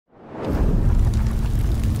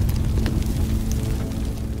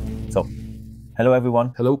Hello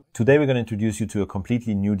everyone. Hello. Today we're going to introduce you to a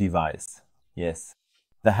completely new device. Yes.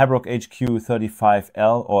 The Habrok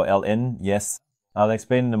HQ35L or LN. Yes. I'll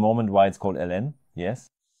explain in a moment why it's called LN. Yes.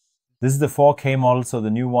 This is the 4K model, so the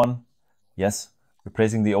new one. Yes.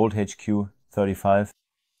 Replacing the old HQ35.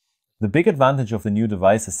 The big advantage of the new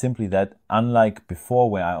device is simply that, unlike before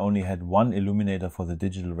where I only had one illuminator for the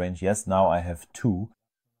digital range, yes, now I have two.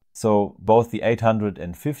 So both the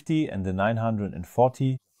 850 and the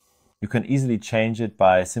 940, you can easily change it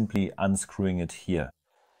by simply unscrewing it here.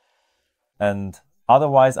 And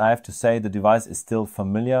otherwise, I have to say the device is still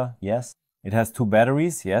familiar, yes. It has two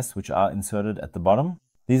batteries, yes, which are inserted at the bottom.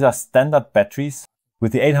 These are standard batteries.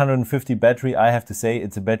 With the 850 battery, I have to say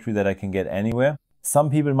it's a battery that I can get anywhere. Some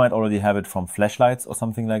people might already have it from flashlights or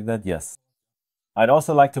something like that, yes. I'd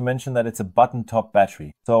also like to mention that it's a button top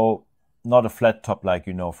battery. So not a flat top like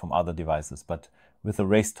you know from other devices, but with a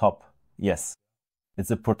raised top, yes. It's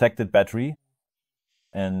a protected battery.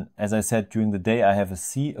 And as I said, during the day I have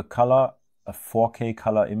a color, a 4K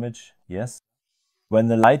color image, yes. When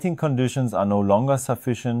the lighting conditions are no longer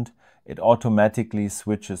sufficient, it automatically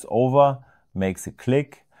switches over, makes a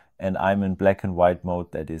click, and I'm in black and white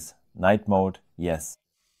mode, that is night mode, yes.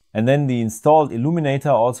 And then the installed illuminator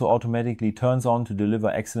also automatically turns on to deliver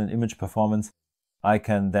excellent image performance. I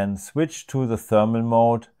can then switch to the thermal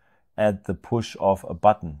mode at the push of a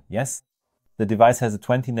button, yes. The device has a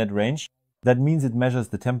 20 net range. That means it measures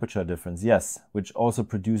the temperature difference, yes, which also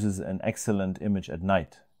produces an excellent image at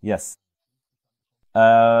night, yes.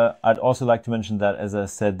 I'd also like to mention that, as I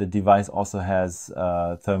said, the device also has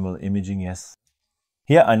thermal imaging, yes.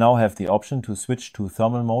 Here I now have the option to switch to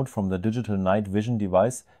thermal mode from the digital night vision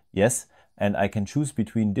device, yes, and I can choose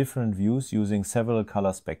between different views using several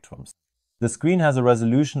color spectrums. The screen has a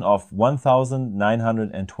resolution of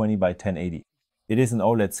 1920 by 1080. It is an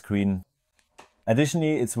OLED screen.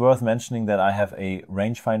 Additionally, it's worth mentioning that I have a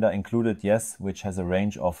rangefinder included, yes, which has a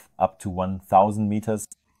range of up to 1000 meters.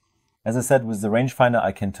 As I said, with the rangefinder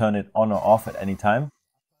I can turn it on or off at any time.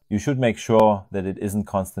 You should make sure that it isn't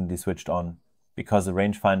constantly switched on, because the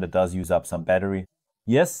rangefinder does use up some battery.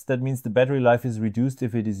 Yes, that means the battery life is reduced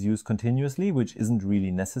if it is used continuously, which isn't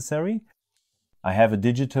really necessary. I have a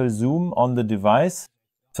digital zoom on the device,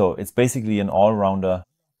 so it's basically an all-rounder.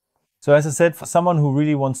 So as I said, for someone who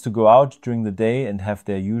really wants to go out during the day and have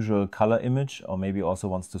their usual color image, or maybe also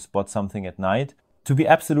wants to spot something at night, to be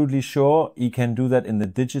absolutely sure, you can do that in the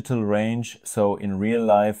digital range. So in real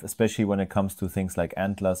life, especially when it comes to things like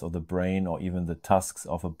antlers or the brain or even the tusks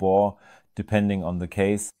of a boar, depending on the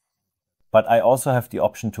case. But I also have the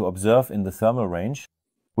option to observe in the thermal range,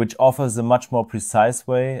 which offers a much more precise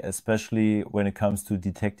way, especially when it comes to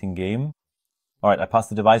detecting game. All right, I pass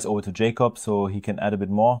the device over to Jacob so he can add a bit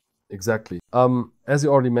more. Exactly. As you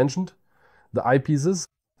already mentioned, the eyepieces.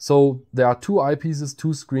 So there are two eyepieces,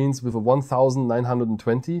 two screens with a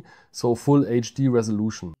 1920, so full HD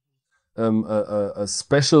resolution. A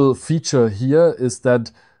special feature here is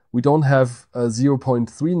that we don't have a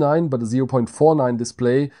 0.39 but a 0.49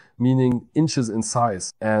 display, meaning inches in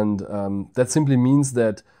size. And that simply means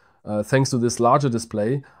that thanks to this larger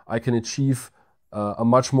display, I can achieve a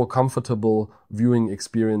much more comfortable viewing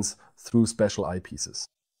experience through special eyepieces.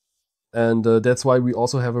 And that's why we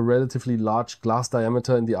also have a relatively large glass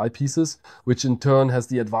diameter in the eyepieces, which in turn has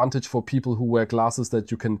the advantage for people who wear glasses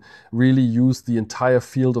that you can really use the entire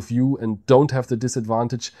field of view and don't have the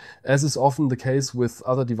disadvantage, as is often the case with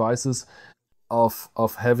other devices, of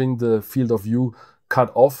having the field of view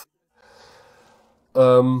cut off.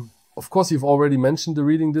 Of course, you've already mentioned the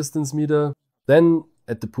reading distance meter. Then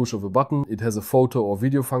at the push of a button, it has a photo or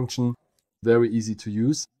video function. Very easy to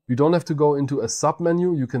use. You don't have to go into a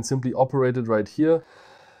sub-menu. You can simply operate it right here.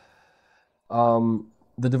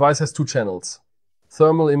 The device has two channels,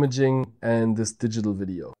 thermal imaging and this digital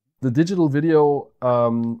video. The digital video,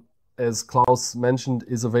 as Klaus mentioned,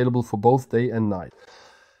 is available for both day and night.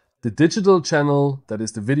 The digital channel, that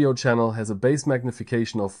is the video channel, has a base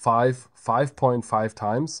magnification of 5.5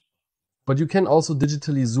 times. But you can also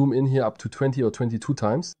digitally zoom in here up to 20 or 22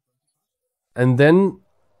 times. And then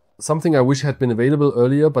something I wish had been available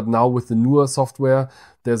earlier, but now with the newer software,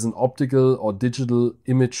 there's an optical or digital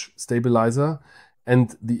image stabilizer,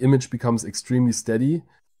 and the image becomes extremely steady.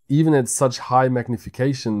 Even at such high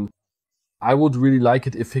magnification, I would really like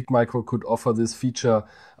it if Hikmicro could offer this feature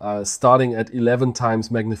starting at 11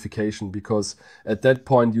 times magnification, because at that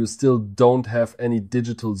point you still don't have any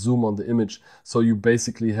digital zoom on the image, so you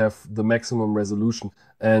basically have the maximum resolution.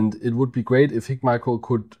 And it would be great if Hikmicro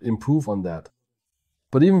could improve on that.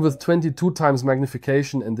 But even with 22 times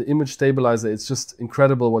magnification and the image stabilizer, it's just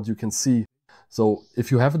incredible what you can see. So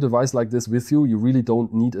if you have a device like this with you, you really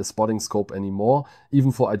don't need a spotting scope anymore,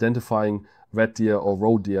 even for identifying red deer or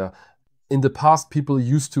roe deer. In the past, people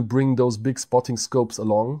used to bring those big spotting scopes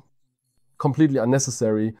along. Completely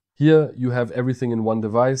unnecessary. Here you have everything in one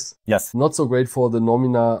device. Yes. Not so great for the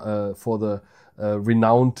nomina, for the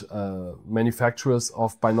renowned manufacturers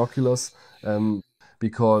of binoculars,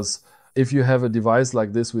 because if you have a device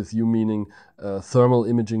like this with you, meaning a thermal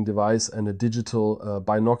imaging device and a digital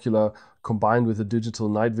binocular combined with a digital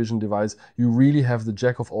night vision device, you really have the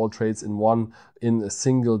jack of all trades in a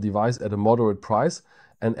single device at a moderate price,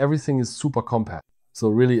 and everything is super compact. So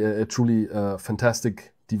really a truly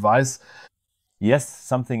fantastic device. Yes,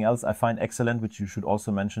 something else I find excellent, which you should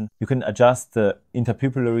also mention. You can adjust the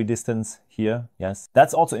interpupillary distance here. Yes,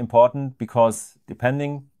 that's also important because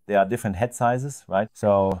there are different head sizes, right?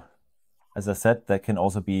 So as I said, that can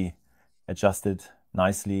also be adjusted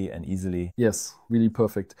nicely and easily. Yes, really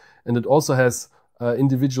perfect. And it also has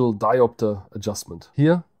individual diopter adjustment.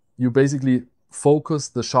 Here, you basically focus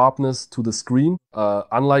the sharpness to the screen.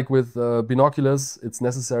 Unlike with binoculars, it's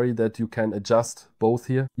necessary that you can adjust both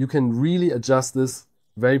here. You can really adjust this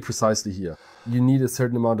very precisely here. You need a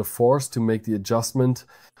certain amount of force to make the adjustment,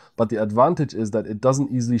 but the advantage is that it doesn't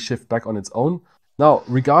easily shift back on its own. Now,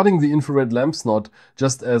 regarding the infrared lamps, not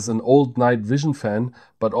just as an old night vision fan,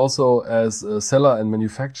 but also as a seller and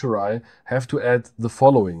manufacturer, I have to add the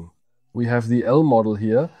following. We have the L model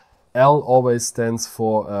here. L always stands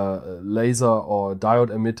for laser or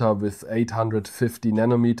diode emitter with 850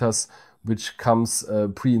 nanometers, which comes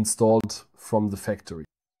pre-installed from the factory.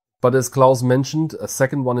 But as Klaus mentioned, a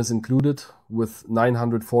second one is included with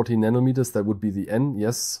 940 nanometers. That would be the N,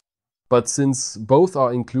 yes. But since both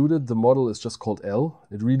are included, the model is just called L.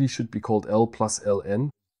 It really should be called L plus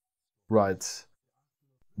LN. Right.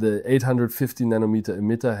 The 850 nanometer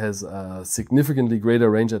emitter has a significantly greater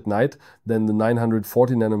range at night than the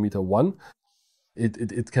 940 nanometer one.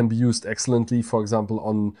 It can be used excellently, for example,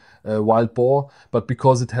 on wild boar, but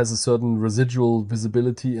because it has a certain residual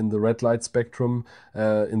visibility in the red light spectrum,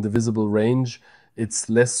 in the visible range, it's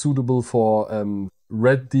less suitable for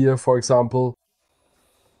red deer, for example.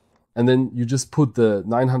 And then you just put the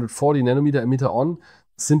 940 nanometer emitter on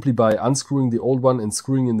simply by unscrewing the old one and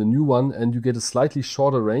screwing in the new one, and you get a slightly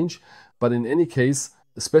shorter range. But in any case,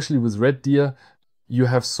 especially with red deer, you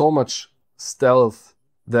have so much stealth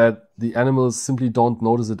that the animals simply don't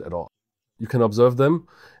notice it at all. You can observe them,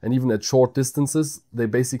 and even at short distances, they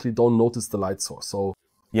basically don't notice the light source. So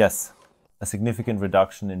yes, a significant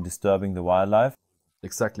reduction in disturbing the wildlife.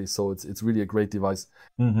 Exactly. So it's really a great device.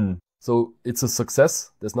 So it's a success.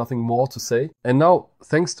 There's nothing more to say. And now,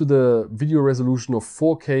 thanks to the video resolution of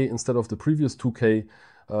 4K instead of the previous 2K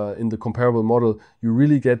in the comparable model, you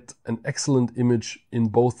really get an excellent image in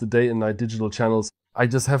both the day and night digital channels. I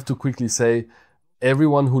just have to quickly say,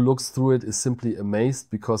 everyone who looks through it is simply amazed,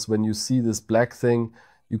 because when you see this black thing,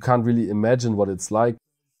 you can't really imagine what it's like.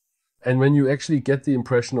 And when you actually get the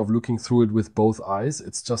impression of looking through it with both eyes,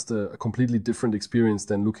 it's just a completely different experience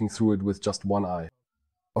than looking through it with just one eye.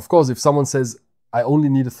 Of course, if someone says, I only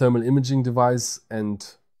need a thermal imaging device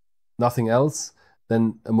and nothing else,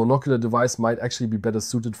 then a monocular device might actually be better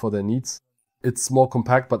suited for their needs. It's more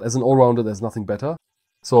compact, but as an all-rounder, there's nothing better.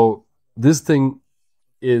 So this thing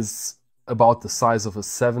is about the size of a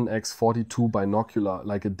 7x42 binocular,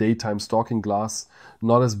 like a daytime stalking glass,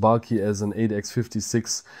 not as bulky as an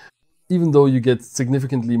 8x56, even though you get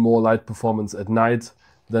significantly more light performance at night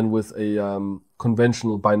than with a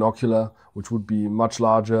conventional binocular, which would be much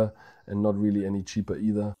larger and not really any cheaper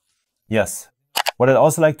either. Yes. What I'd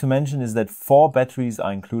also like to mention is that 4 batteries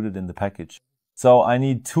are included in the package. So I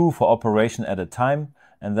need 2 for operation at a time,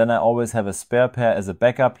 and then I always have a spare pair as a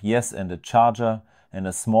backup, yes, and a charger and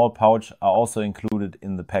a small pouch are also included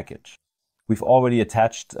in the package. We've already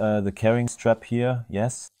attached the carrying strap here,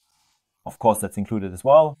 yes. Of course, that's included as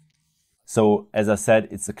well. So as I said,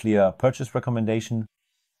 it's a clear purchase recommendation.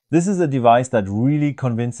 This is a device that really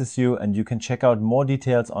convinces you, and you can check out more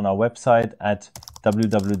details on our website at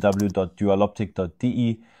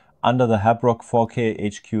www.dualoptic.de under the Habrok 4K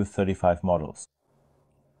HQ35 models.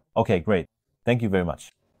 Okay, great. Thank you very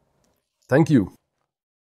much. Thank you.